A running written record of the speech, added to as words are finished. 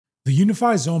The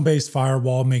UniFi Zone-Based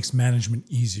Firewall makes management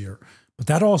easier, but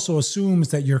that also assumes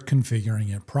that you're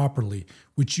configuring it properly,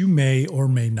 which you may or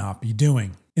may not be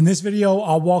doing. In this video,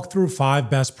 I'll walk through 5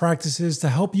 best practices to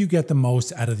help you get the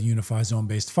most out of the UniFi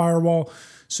Zone-Based Firewall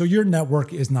so your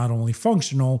network is not only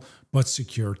functional, but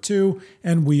secure too,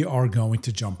 and we are going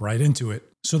to jump right into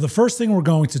it. So the first thing we're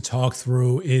going to talk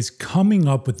through is coming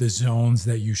up with the zones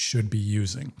that you should be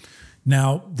using.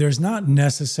 Now, there's not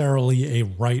necessarily a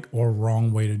right or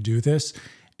wrong way to do this,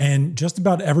 and just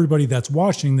about everybody that's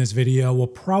watching this video will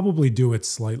probably do it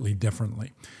slightly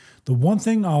differently. The one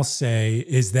thing I'll say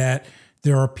is that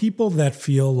there are people that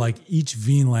feel like each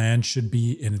VLAN should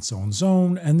be in its own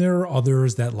zone, and there are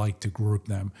others that like to group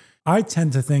them. I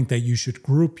tend to think that you should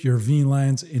group your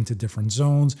VLANs into different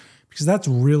zones because that's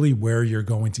really where you're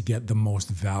going to get the most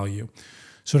value.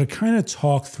 So to kind of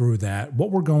talk through that,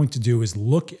 what we're going to do is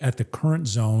look at the current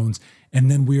zones, and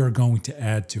then we are going to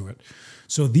add to it.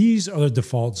 So these are the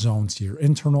default zones here: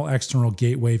 internal, external,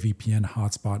 gateway, VPN,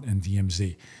 hotspot, and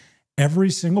DMZ. Every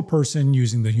single person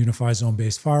using the UniFi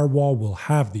Zone-Based Firewall will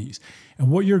have these.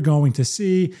 And what you're going to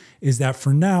see is that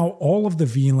for now, all of the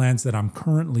VLANs that I'm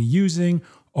currently using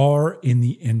are in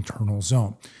the internal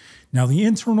zone. Now, the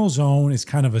internal zone is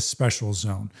kind of a special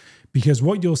zone, because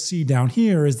what you'll see down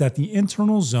here is that the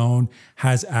internal zone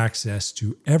has access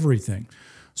to everything.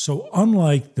 So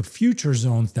unlike the future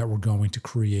zones that we're going to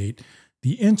create,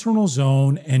 the internal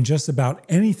zone and just about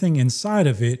anything inside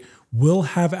of it will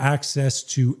have access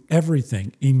to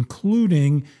everything,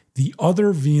 including the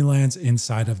other VLANs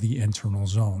inside of the internal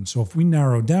zone. So if we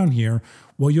narrow down here,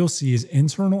 what you'll see is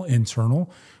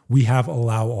internal, we have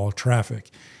allow all traffic.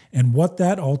 And what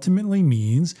that ultimately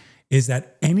means is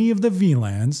that any of the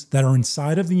VLANs that are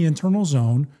inside of the internal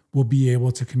zone will be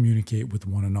able to communicate with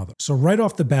one another. So right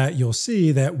off the bat, you'll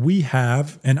see that we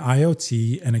have an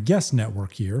IoT and a guest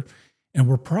network here, and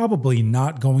we're probably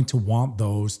not going to want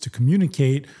those to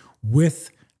communicate with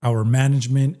our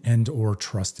management and or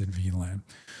trusted VLAN.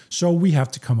 So we have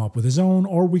to come up with a zone,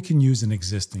 or we can use an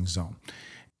existing zone.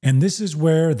 And this is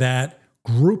where that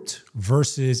grouped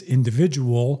versus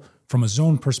individual from a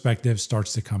zone perspective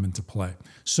starts to come into play.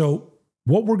 So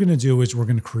what we're going to do is we're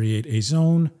going to create a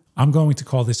zone. I'm going to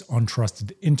call this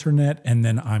untrusted internet, and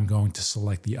then I'm going to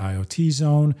select the IoT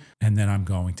zone, and then I'm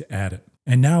going to add it.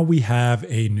 And now we have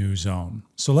a new zone.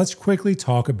 So let's quickly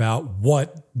talk about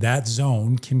what that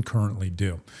zone can currently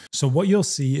do. So what you'll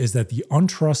see is that the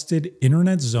untrusted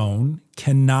internet zone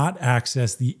cannot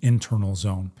access the internal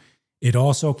zone. It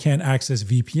also can't access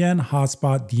VPN,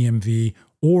 hotspot, DMV,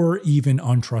 or even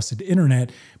untrusted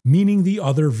internet, meaning the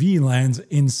other VLANs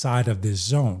inside of this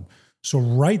zone. So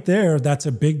right there, that's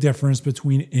a big difference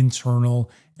between internal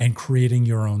and creating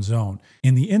your own zone.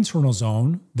 In the internal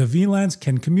zone, the VLANs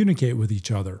can communicate with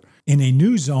each other. In a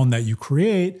new zone that you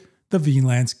create, the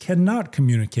VLANs cannot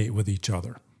communicate with each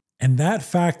other. And that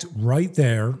fact right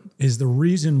there is the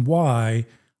reason why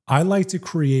I like to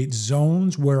create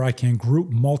zones where I can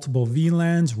group multiple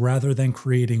VLANs rather than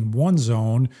creating one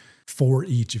zone for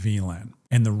each VLAN.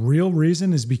 And the real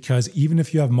reason is because even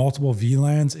if you have multiple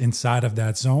VLANs inside of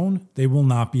that zone, they will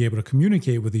not be able to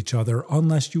communicate with each other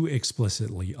unless you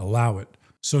explicitly allow it.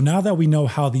 So now that we know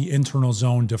how the internal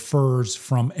zone differs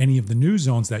from any of the new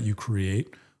zones that you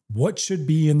create, what should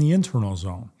be in the internal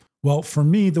zone? Well, for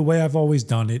me, the way I've always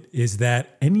done it is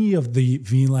that any of the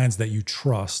VLANs that you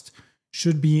trust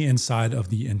should be inside of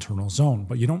the internal zone,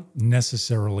 but you don't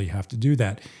necessarily have to do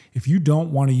that. If you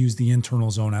don't want to use the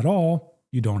internal zone at all,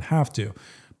 you don't have to.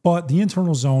 But the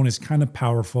internal zone is kind of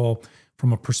powerful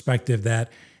from a perspective that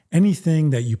anything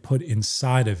that you put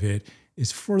inside of it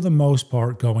is for the most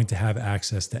part going to have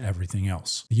access to everything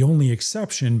else. The only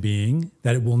exception being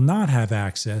that it will not have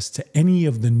access to any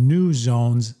of the new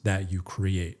zones that you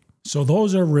create. So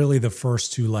those are really the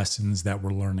first 2 lessons that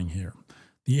we're learning here.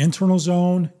 The internal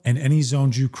zone and any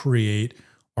zones you create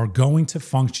are going to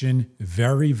function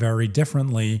very, very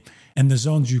differently. And the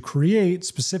zones you create,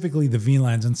 specifically the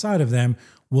VLANs inside of them,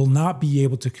 will not be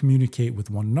able to communicate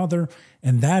with one another.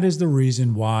 And that is the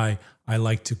reason why I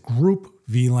like to group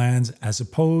VLANs as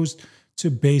opposed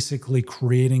to basically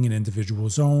creating an individual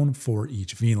zone for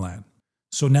each VLAN.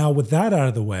 So now with that out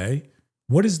of the way,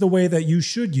 what is the way that you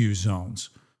should use zones?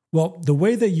 Well, the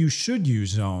way that you should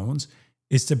use zones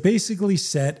is to basically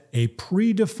set a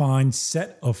predefined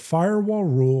set of firewall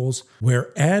rules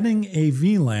where adding a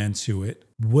VLAN to it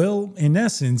will, in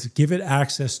essence, give it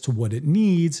access to what it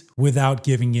needs without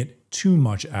giving it too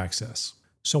much access.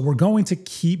 So we're going to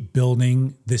keep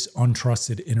building this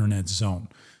untrusted internet zone.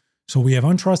 So we have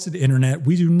untrusted internet.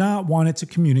 We do not want it to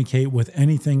communicate with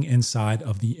anything inside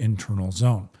of the internal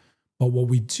zone. But what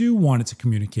we do want it to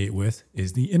communicate with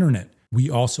is the internet. We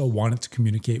also want it to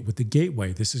communicate with the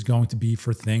gateway. This is going to be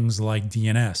for things like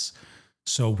DNS.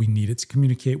 So we need it to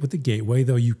communicate with the gateway,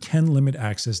 though you can limit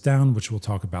access down, which we'll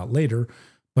talk about later.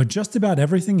 But just about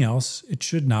everything else, it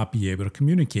should not be able to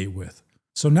communicate with.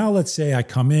 So now let's say I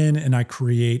come in and I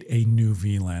create a new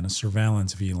VLAN, a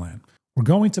surveillance VLAN. We're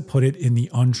going to put it in the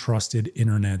untrusted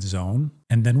internet zone,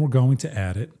 and then we're going to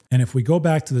add it. And if we go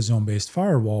back to the zone-based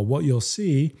firewall, what you'll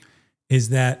see is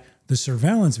that the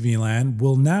surveillance VLAN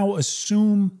will now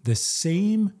assume the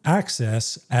same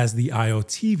access as the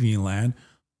IoT VLAN,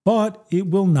 but it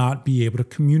will not be able to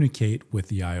communicate with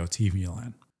the IoT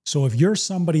VLAN. So if you're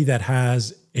somebody that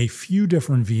has a few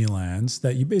different VLANs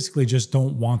that you basically just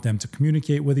don't want them to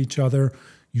communicate with each other,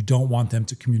 you don't want them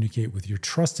to communicate with your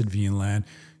trusted VLAN,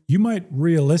 you might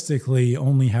realistically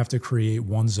only have to create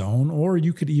one zone, or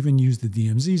you could even use the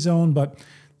DMZ zone, but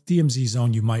DMZ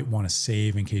zone you might want to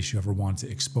save in case you ever want to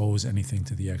expose anything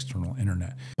to the external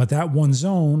internet. But that one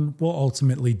zone will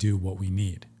ultimately do what we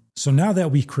need. So now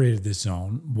that we created this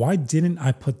zone, why didn't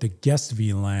I put the guest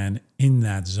VLAN in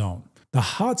that zone? The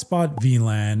Hotspot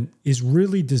VLAN is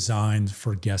really designed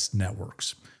for guest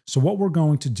networks. So what we're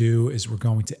going to do is we're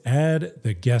going to add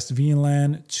the guest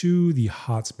VLAN to the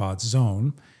Hotspot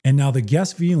zone. And now the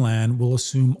guest VLAN will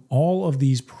assume all of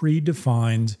these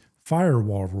predefined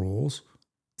firewall rules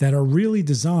that are really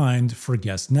designed for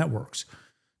guest networks.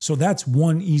 So that's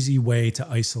one easy way to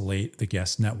isolate the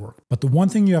guest network. But the one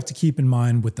thing you have to keep in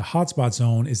mind with the Hotspot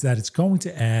zone is that it's going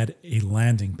to add a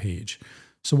landing page.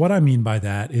 So what I mean by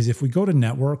that is if we go to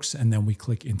networks and then we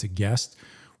click into guest,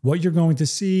 what you're going to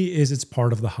see is it's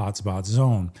part of the Hotspot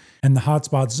zone. And the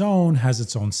Hotspot zone has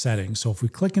its own settings. So if we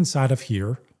click inside of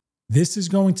here, this is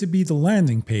going to be the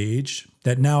landing page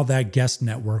that now that guest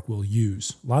network will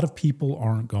use. A lot of people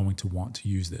aren't going to want to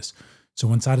use this.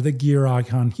 So inside of the gear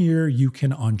icon here, you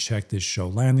can uncheck this show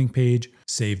landing page,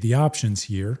 save the options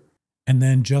here, and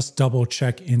then just double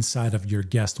check inside of your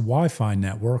guest Wi-Fi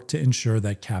network to ensure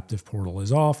that captive portal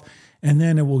is off, and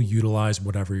then it will utilize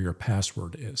whatever your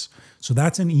password is. So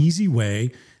that's an easy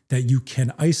way that you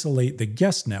can isolate the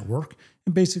guest network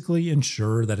and basically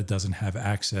ensure that it doesn't have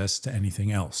access to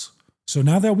anything else. So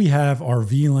now that we have our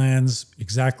VLANs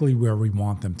exactly where we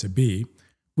want them to be,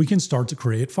 we can start to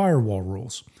create firewall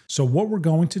rules. So what we're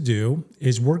going to do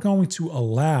is we're going to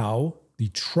allow the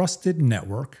trusted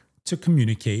network to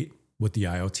communicate with the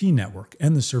IoT network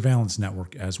and the surveillance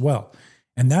network as well.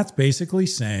 And that's basically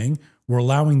saying we're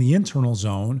allowing the internal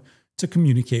zone to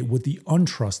communicate with the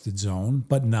untrusted zone,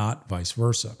 but not vice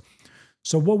versa.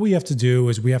 So what we have to do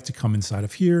is we have to come inside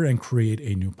of here and create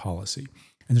a new policy.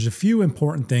 And there's a few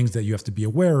important things that you have to be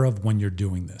aware of when you're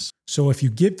doing this. So if you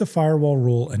give the firewall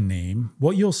rule a name,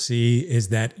 what you'll see is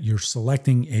that you're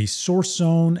selecting a source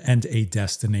zone and a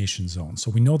destination zone.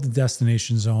 So we know the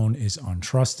destination zone is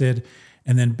untrusted.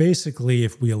 And then basically,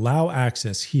 if we allow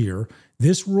access here,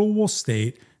 this rule will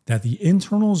state that the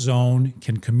internal zone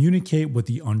can communicate with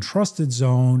the untrusted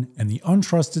zone, and the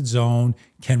untrusted zone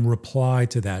can reply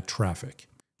to that traffic.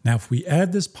 Now, if we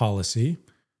add this policy,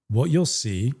 what you'll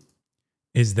see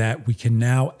is that we can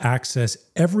now access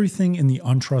everything in the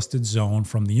untrusted zone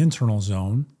from the internal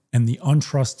zone, and the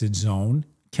untrusted zone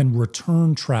can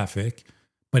return traffic,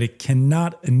 but it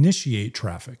cannot initiate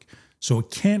traffic. So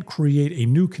it can't create a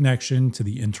new connection to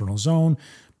the internal zone,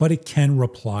 but it can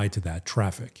reply to that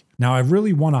traffic. Now, I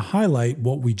really want to highlight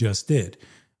what we just did,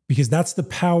 because that's the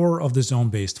power of the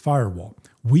zone-based firewall.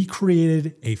 We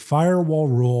created a firewall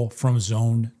rule from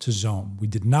zone to zone. We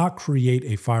did not create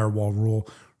a firewall rule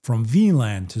from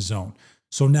VLAN to zone.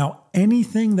 So now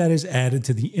anything that is added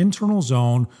to the internal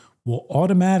zone will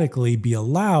automatically be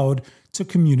allowed to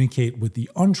communicate with the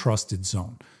untrusted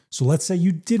zone. So let's say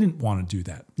you didn't want to do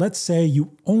that. Let's say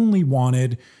you only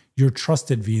wanted your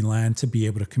trusted VLAN to be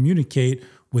able to communicate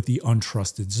with the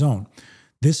untrusted zone.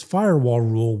 This firewall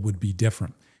rule would be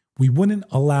different. We wouldn't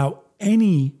allow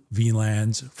any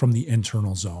VLANs from the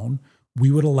internal zone. We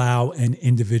would allow an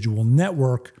individual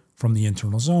network from the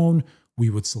internal zone. We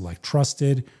would select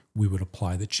trusted, we would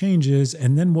apply the changes,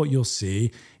 and then what you'll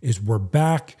see is we're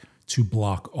back to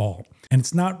block all. And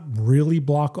it's not really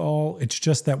block all, it's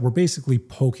just that we're basically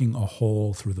poking a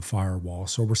hole through the firewall.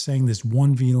 So we're saying this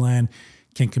one VLAN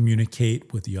can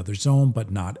communicate with the other zone, but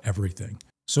not everything.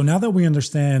 So now that we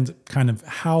understand kind of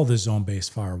how the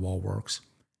zone-based firewall works,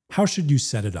 how should you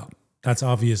set it up? That's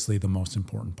obviously the most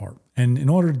important part. And in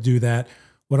order to do that,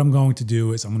 what I'm going to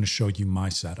do is I'm going to show you my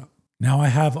setup. Now I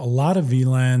have a lot of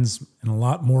VLANs and a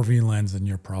lot more VLANs than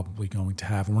you're probably going to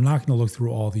have. And we're not going to look through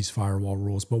all these firewall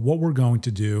rules, but what we're going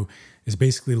to do is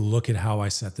basically look at how I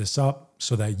set this up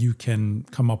so that you can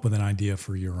come up with an idea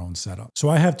for your own setup. So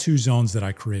I have two zones that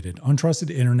I created, untrusted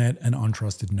internet and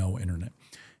untrusted no internet.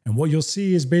 And what you'll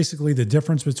see is basically the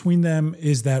difference between them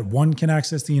is that one can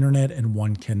access the internet and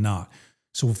one cannot.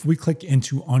 So if we click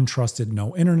into untrusted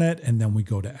no internet and then we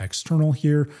go to external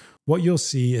here, what you'll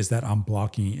see is that I'm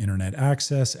blocking internet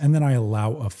access and then I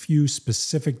allow a few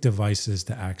specific devices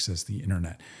to access the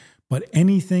internet. But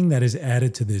anything that is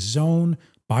added to this zone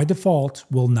by default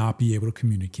will not be able to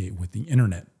communicate with the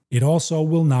internet. It also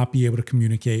will not be able to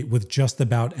communicate with just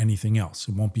about anything else.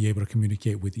 It won't be able to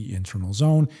communicate with the internal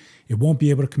zone. It won't be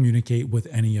able to communicate with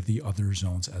any of the other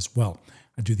zones as well.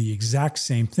 I do the exact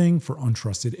same thing for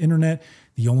untrusted internet.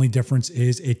 The only difference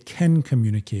is it can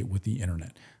communicate with the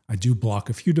internet. I do block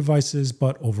a few devices,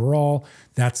 but overall,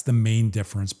 that's the main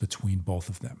difference between both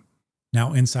of them.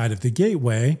 Now, inside of the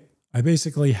gateway, I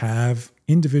basically have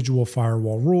individual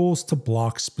firewall rules to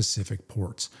block specific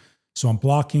ports. So I'm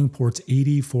blocking ports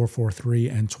 80, 443,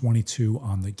 and 22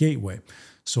 on the gateway.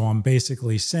 So I'm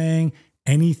basically saying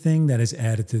anything that is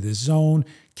added to this zone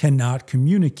cannot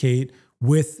communicate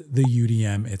with the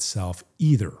UDM itself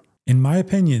either. In my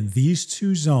opinion, these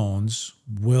two zones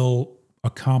will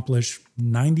accomplish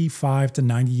 95 to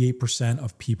 98%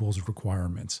 of people's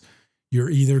requirements.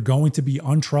 You're either going to be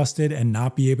untrusted and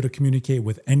not be able to communicate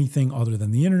with anything other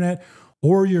than the internet,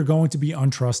 or you're going to be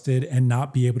untrusted and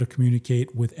not be able to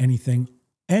communicate with anything,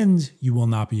 and you will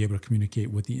not be able to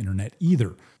communicate with the internet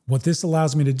either. What this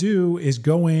allows me to do is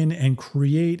go in and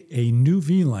create a new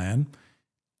VLAN,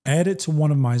 add it to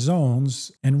one of my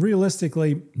zones, and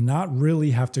realistically not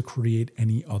really have to create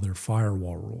any other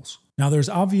firewall rules. Now, there's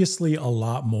obviously a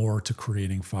lot more to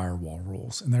creating firewall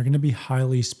rules, and they're going to be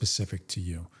highly specific to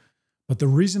you. But the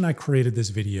reason I created this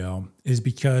video is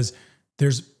because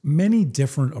there's many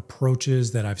different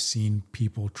approaches that I've seen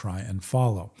people try and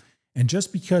follow. And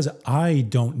just because I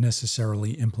don't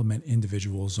necessarily implement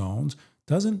individual zones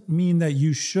doesn't mean that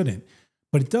you shouldn't.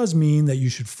 But it does mean that you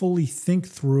should fully think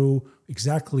through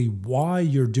exactly why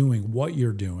you're doing what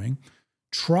you're doing.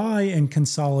 Try and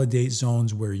consolidate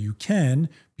zones where you can,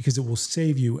 because it will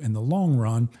save you in the long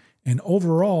run. And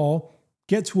overall,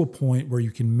 get to a point where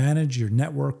you can manage your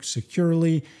network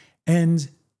securely and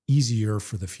easier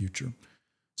for the future.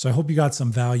 So I hope you got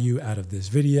some value out of this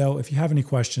video. If you have any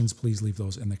questions, please leave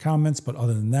those in the comments. But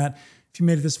other than that, if you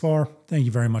made it this far, thank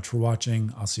you very much for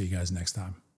watching. I'll see you guys next time.